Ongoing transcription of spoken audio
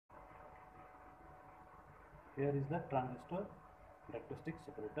Here is the transistor characteristics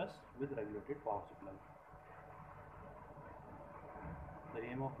apparatus with regulated power supply. The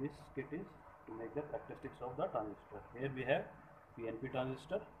aim of this kit is to make the characteristics of the transistor. Here we have PNP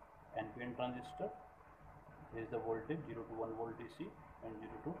transistor, NPN transistor. Here is the voltage 0 to 1 volt DC and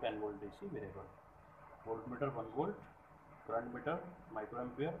 0 to 10 volt DC variable. Voltmeter 1 volt, current meter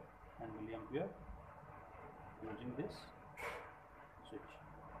microampere and milliampere using this switch.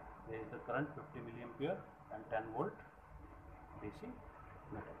 There is the current 50 milliampere and 10 volt DC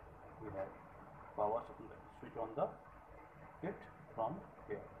meter. We have power supply switch on the kit from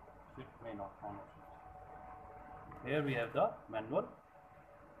here. Switch main on off. Here we have the manual.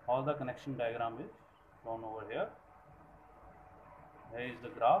 All the connection diagram is shown over here. Here is the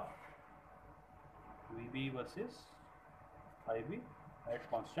graph VB versus IB at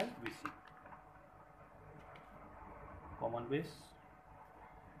constant VC. Common base.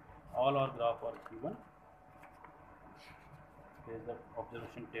 All our graph are given. Here is the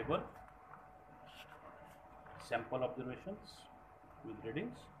observation table. Sample observations with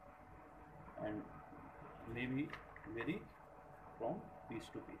readings and maybe vary from piece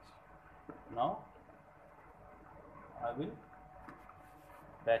to piece. Now I will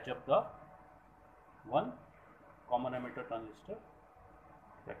patch up the one common emitter transistor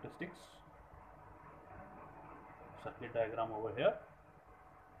characteristics circuit diagram over here,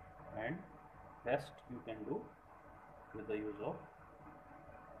 and rest you can do with the use of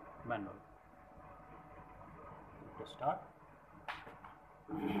manual. To start,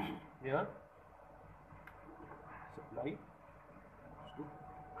 here supply to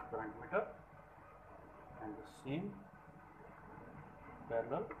current meter and the same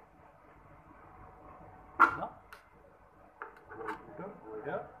parallel the voltmeter over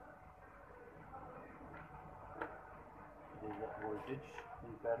here. There is the voltage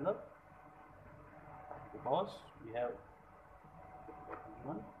in parallel because we have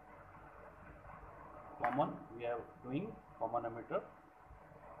one common, we are doing common emitter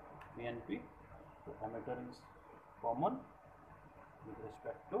PNP, so emitter is common with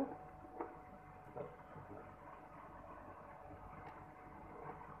respect to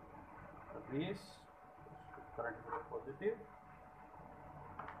the base. Current is positive,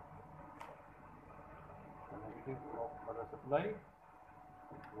 the negative of other supply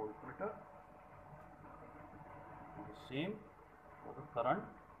voltmeter, and the same for the current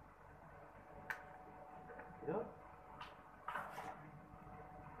here.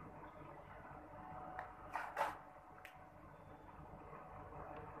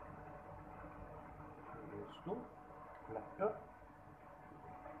 Goes to collector.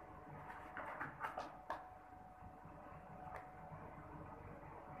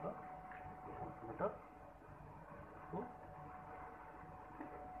 The voltmeter to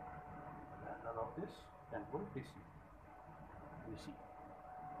panel of this 10 volt DC. VC.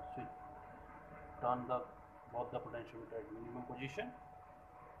 Switch. Turn the both the potentiometer at minimum position.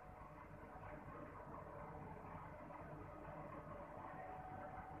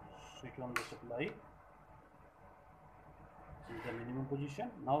 Switch on the supply. This is the minimum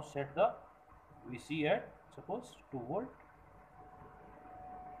position. Now set the VC at suppose 2 volt.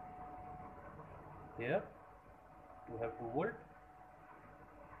 Here to have 2 volt.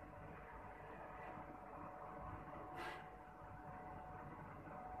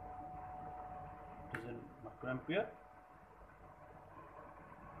 It is in microampere.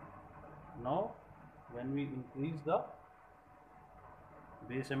 Now when we increase the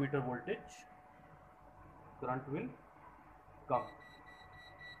base emitter voltage, current will come.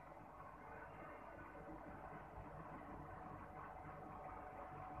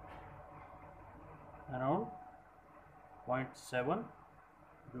 Around 0.7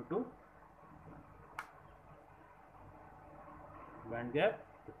 due to band gap,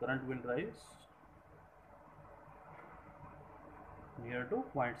 the current will rise near to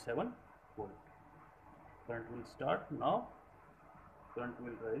 0.7 volt. Current will start now. Current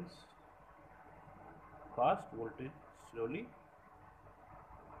will rise fast, voltage slowly.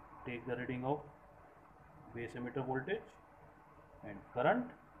 Take the reading of base emitter voltage and current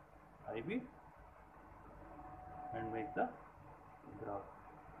IB and make the graph.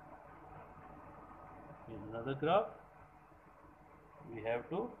 In another graph, we have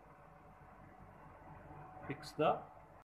to fix the